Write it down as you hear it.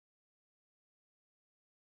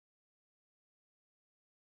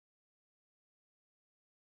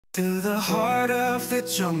In the heart of the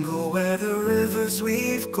jungle, where the rivers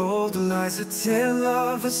weave gold, lies a tale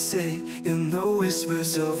of a city in the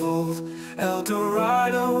whispers of old. El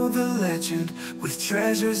Dorado, the legend, with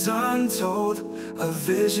treasures untold, a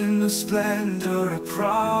vision of splendor, a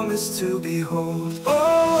promise to behold.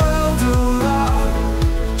 Oh, El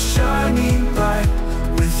Dorado, shining bright,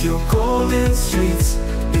 with your golden streets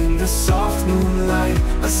in the soft moonlight,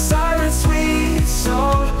 a siren sweet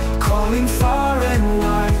soul, calling far and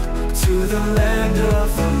wide to the land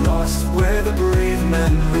of the lost, where the brave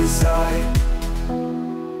men reside.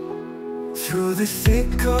 Through the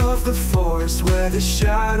thick of the forest, where the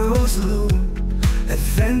shadows loom,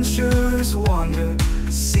 adventurers wander,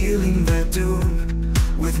 sealing their doom,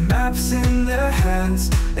 with maps in their hands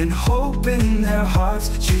and hope in their hearts,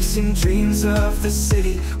 chasing dreams of the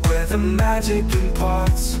city where the magic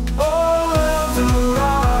imparts. Oh, El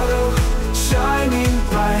Dorado, shining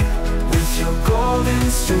bright, with your golden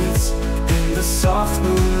streets in the soft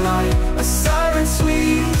moonlight, a siren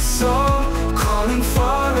sweet soul, calling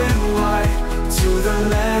far and wide to the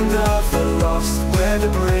land of the lost, where the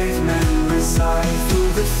brave men reside.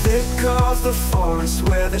 Through the thick of the forest,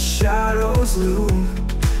 where the shadows loom,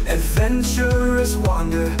 adventurers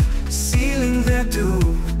wander, sealing their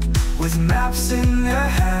doom, with maps in their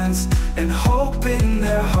hands and hope in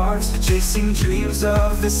their hearts, chasing dreams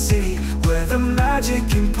of the city where the magic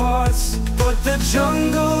imparts. But the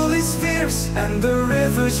jungle is fierce and the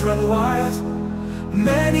rivers run wild.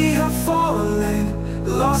 Many have fallen,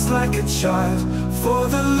 lost like a child, for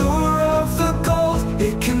the lure of the gold,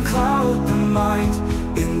 it can cloud the mind.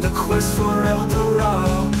 In the quest for El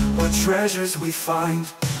Dorado, what treasures we find.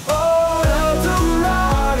 Oh, El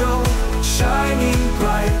Dorado, shining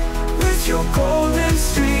bright, with your golden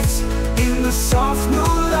streets in the soft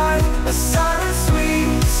moonlight, a siren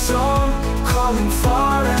sweet song, calling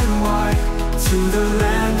far and wide to the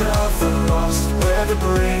land of the lost, where the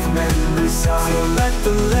brave men reside. So let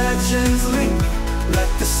the legends linger, let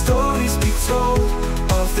the stories be told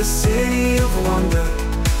of the city of wonder,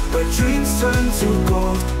 where dreams turn to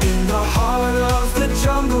gold. In the heart of the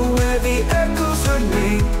jungle, where the echoes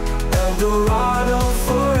remain, El Dorado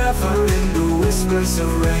forever in the whispers of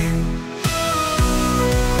rain.